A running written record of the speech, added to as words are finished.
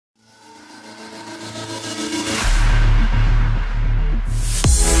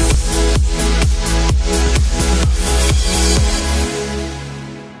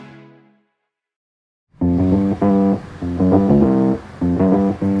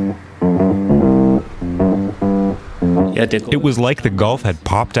It was like the Golf had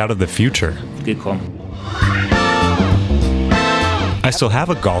popped out of the future. I still have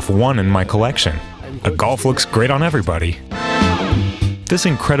a Golf 1 in my collection. A Golf looks great on everybody. This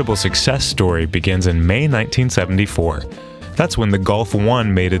incredible success story begins in May 1974. That's when the Golf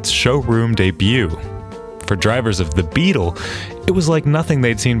 1 made its showroom debut. For drivers of the Beetle, it was like nothing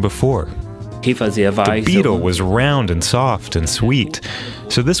they'd seen before. The Beetle was round and soft and sweet,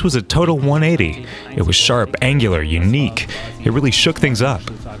 so this was a total 180. It was sharp, angular, unique. It really shook things up,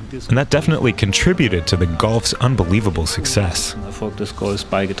 and that definitely contributed to the Golf's unbelievable success.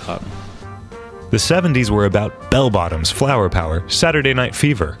 The 70s were about bell-bottoms, flower power, Saturday Night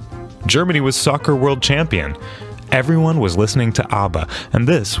Fever. Germany was soccer world champion. Everyone was listening to ABBA, and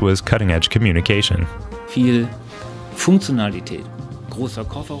this was cutting-edge communication.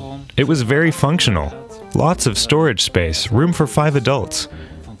 It was very functional. Lots of storage space, room for 5 adults.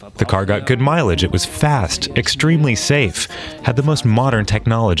 The car got good mileage, it was fast, extremely safe, had the most modern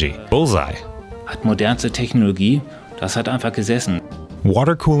technology. Bullseye.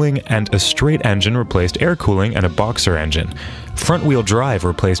 Water cooling and a straight engine replaced air cooling and a boxer engine. Front-wheel drive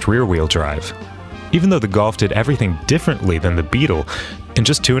replaced rear-wheel drive. Even though the Golf did everything differently than the Beetle, in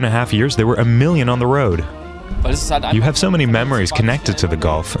just 2.5 years there were 1 million on the road. You have so many memories connected to the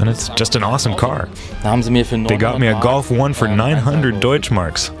Golf, and it's just an awesome car. They got me a Golf 1 for 900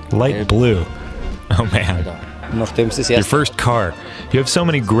 Deutschmarks, light blue. Oh man. Your first car. You have so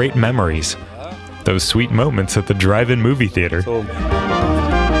many great memories. Those sweet moments at the drive-in movie theater.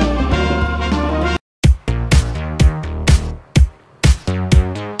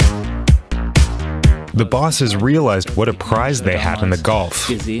 The bosses realized what a prize they had in the Golf,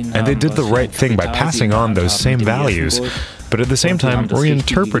 and they did the right thing by passing on those same values, but at the same time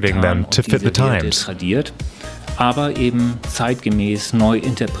reinterpreting them to fit the times.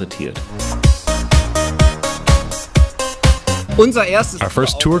 Our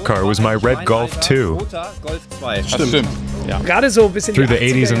first tour car was my red Golf 2. Through the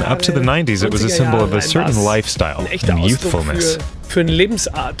 80s and up to the 90s, it was a symbol of a certain lifestyle and youthfulness.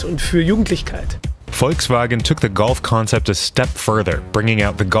 Volkswagen took the Golf concept a step further, bringing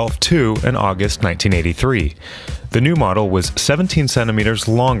out the Golf 2 in August 1983. The new model was 17 centimeters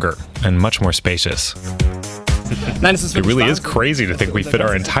longer and much more spacious. It really is crazy to think we fit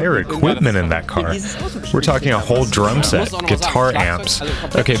our entire equipment in that car. We're talking a whole drum set, guitar amps.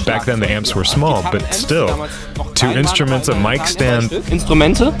 Okay, back then the amps were small, but still. 2 instruments, a mic stand.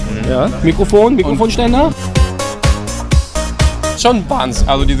 Instrumente? Ja. Mikrofon, Mikrofonständer.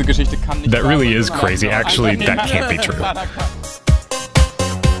 That really is crazy. Actually, that can't be true.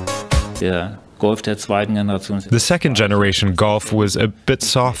 The second generation Golf was a bit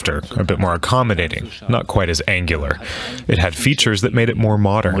softer, a bit more accommodating, not quite as angular. It had features that made it more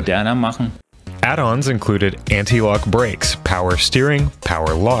modern. Add-ons included anti-lock brakes, power steering,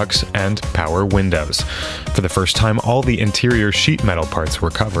 power locks, and power windows. For the first time, all the interior sheet metal parts were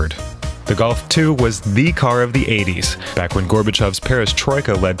covered. The Golf 2 was the car of the 80s, back when Gorbachev's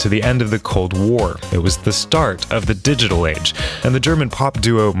perestroika led to the end of the Cold War. It was the start of the digital age, and the German pop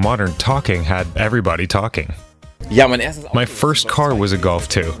duo Modern Talking had everybody talking. My first car was a Golf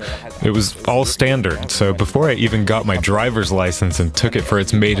 2. It was all standard, so before I even got my driver's license and took it for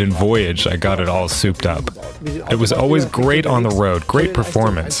its maiden voyage, I got it all souped up. It was always great on the road, great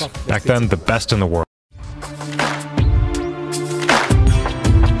performance. Back then, the best in the world.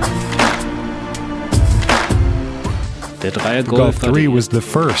 The Golf 3 was the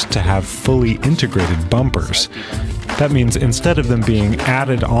first to have fully integrated bumpers. That means instead of them being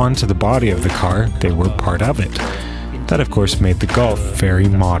added onto the body of the car, they were part of it. That of course made the Golf very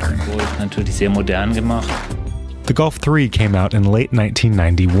modern. The Golf 3 came out in late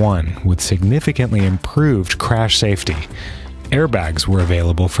 1991 with significantly improved crash safety. Airbags were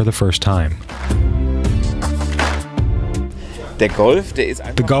available for the first time.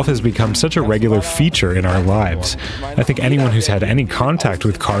 The Golf has become such a regular feature in our lives. I think anyone who's had any contact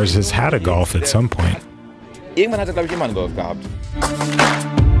with cars has had a Golf at some point.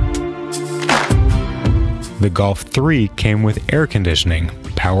 The Golf 3 came with air conditioning,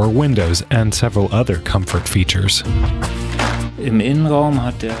 power windows, and several other comfort features.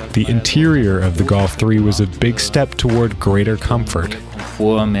 The interior of the Golf 3 was a big step toward greater comfort.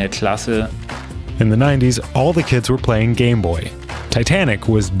 In the 90s, all the kids were playing Game Boy. Titanic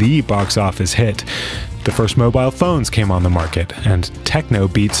was the box office hit. The first mobile phones came on the market, and techno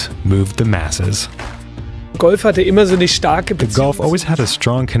beats moved the masses. The Golf always had a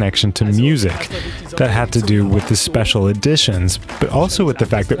strong connection to music. That had to do with the special editions, but also with the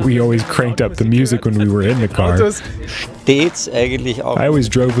fact that we always cranked up the music when we were in the car. I always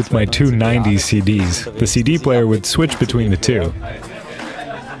drove with my two 90s CDs. The CD player would switch between the two.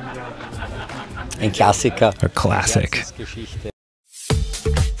 A classic.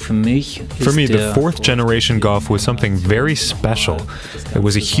 For me, the fourth generation Golf was something very special. It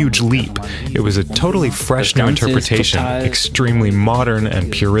was a huge leap. It was a totally fresh new interpretation, extremely modern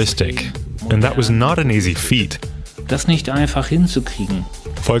and puristic. And that was not an easy feat.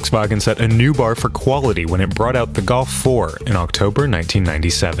 Volkswagen set a new bar for quality when it brought out the Golf 4 in October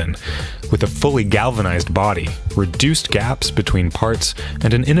 1997. With a fully galvanized body, reduced gaps between parts,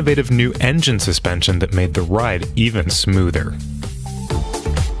 and an innovative new engine suspension that made the ride even smoother.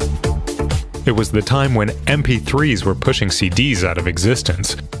 It was the time when MP3s were pushing CDs out of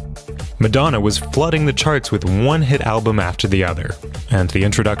existence. Madonna was flooding the charts with one-hit album after the other, and the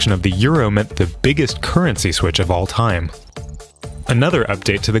introduction of the euro meant the biggest currency switch of all time. Another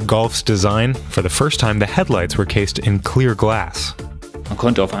update to the Golf's design, for the first time the headlights were cased in clear glass.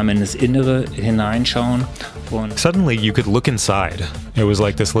 Suddenly you could look inside. It was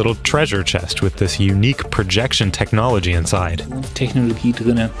like this little treasure chest with this unique projection technology inside.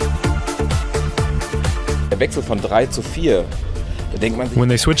 When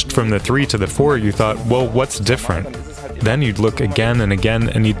they switched from the 3 to the 4, you thought, well, what's different? Then you'd look again and again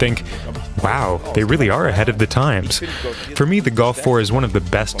and you'd think, wow, they really are ahead of the times. For me, the Golf 4 is one of the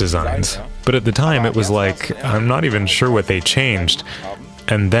best designs. But at the time, it was like, I'm not even sure what they changed.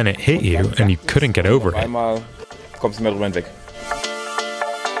 And then it hit you, and you couldn't get over it.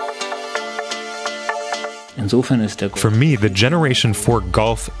 For me, the Generation 4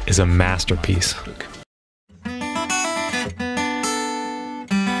 Golf is a masterpiece.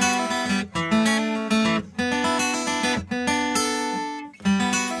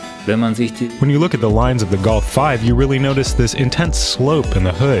 When you look at the lines of the Golf 5, you really notice this intense slope in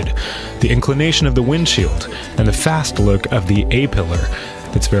the hood, the inclination of the windshield, and the fast look of the A-pillar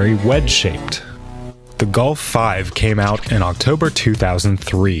that's very wedge-shaped. The Golf 5 came out in October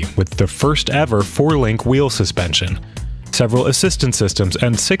 2003 with the first ever 4-link wheel suspension. Several assistance systems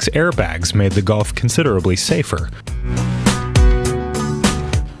and 6 airbags made the Golf considerably safer.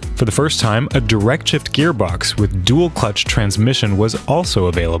 For the first time, a direct-shift gearbox with dual-clutch transmission was also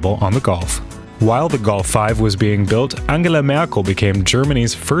available on the Golf. While the Golf 5 was being built, Angela Merkel became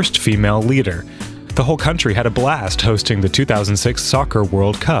Germany's first female leader. The whole country had a blast hosting the 2006 Soccer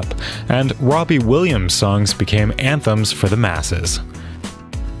World Cup, and Robbie Williams' songs became anthems for the masses.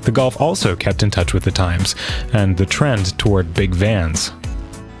 The Golf also kept in touch with the times, and the trend toward big vans.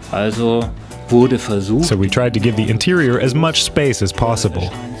 So we tried to give the interior as much space as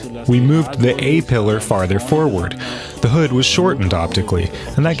possible. We moved the A-pillar farther forward. The hood was shortened optically,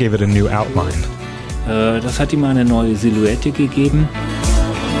 and that gave it a new outline. Das hat ihm eine neue Silhouette gegeben.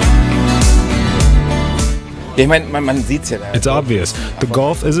 It's obvious, the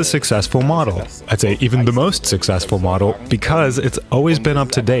Golf is a successful model. I'd say even the most successful model because it's always been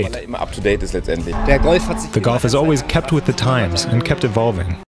up to date. The Golf has always kept with the times and kept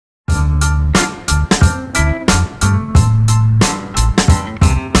evolving.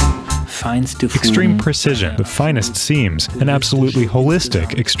 Extreme precision, the finest seams, an absolutely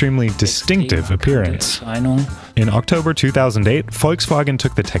holistic, extremely distinctive appearance. In October 2008, Volkswagen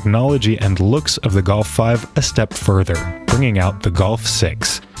took the technology and looks of the Golf 5 a step further, bringing out the Golf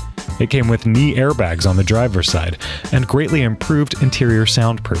 6. It came with knee airbags on the driver's side and greatly improved interior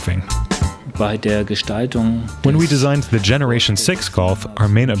soundproofing. When we designed the Generation 6 Golf, our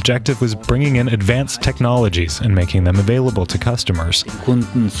main objective was bringing in advanced technologies and making them available to customers.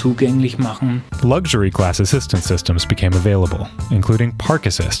 Luxury class assistance systems became available, including Park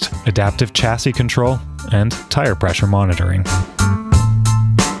Assist, adaptive chassis control, and tire pressure monitoring.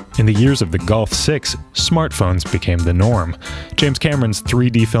 In the years of the Golf 6, smartphones became the norm. James Cameron's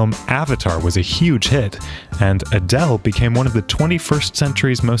 3D film Avatar was a huge hit, and Adele became one of the 21st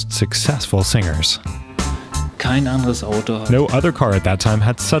century's most successful singers. No other car at that time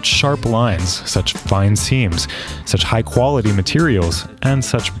had such sharp lines, such fine seams, such high-quality materials, and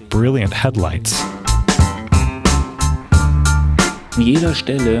such brilliant headlights.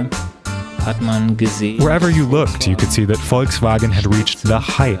 Wherever you looked, you could see that Volkswagen had reached the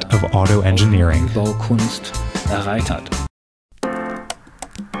height of auto engineering.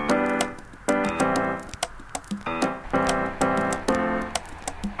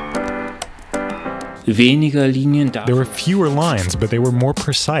 There were fewer lines, but they were more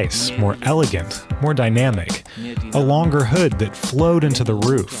precise, more elegant, more dynamic. A longer hood that flowed into the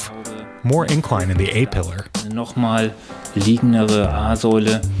roof. more incline in the A-pillar. Nochmal liegendere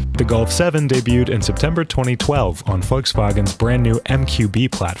A-Säule. The Golf 7 debuted in September 2012 on Volkswagen's brand new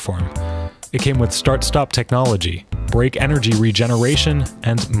MQB platform. It came with start-stop technology, brake energy regeneration,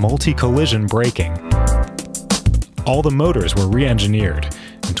 and multi-collision braking. All the motors were re-engineered.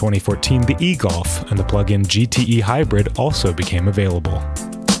 In 2014, the e-Golf and the plug-in GTE hybrid also became available.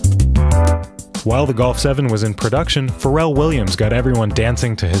 While the Golf 7 was in production, Pharrell Williams got everyone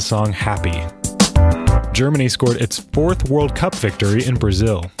dancing to his song Happy. Germany scored its 4th World Cup victory in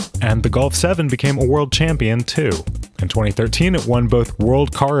Brazil, and the Golf 7 became a world champion too. In 2013, it won both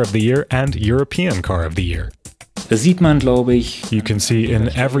World Car of the Year and European Car of the Year. Da sieht man, glaube ich, you can see in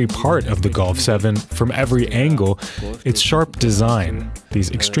every part of the Golf 7, from every angle, its sharp design, these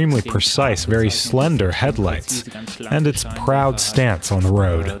extremely precise, very slender headlights, and its proud stance on the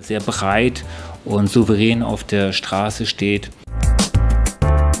road. Sehr breit und souverän auf der Straße steht.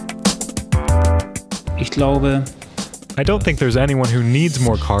 Ich glaube, I don't think there's anyone who needs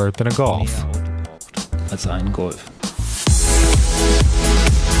more car than a Golf. Als ein Golf.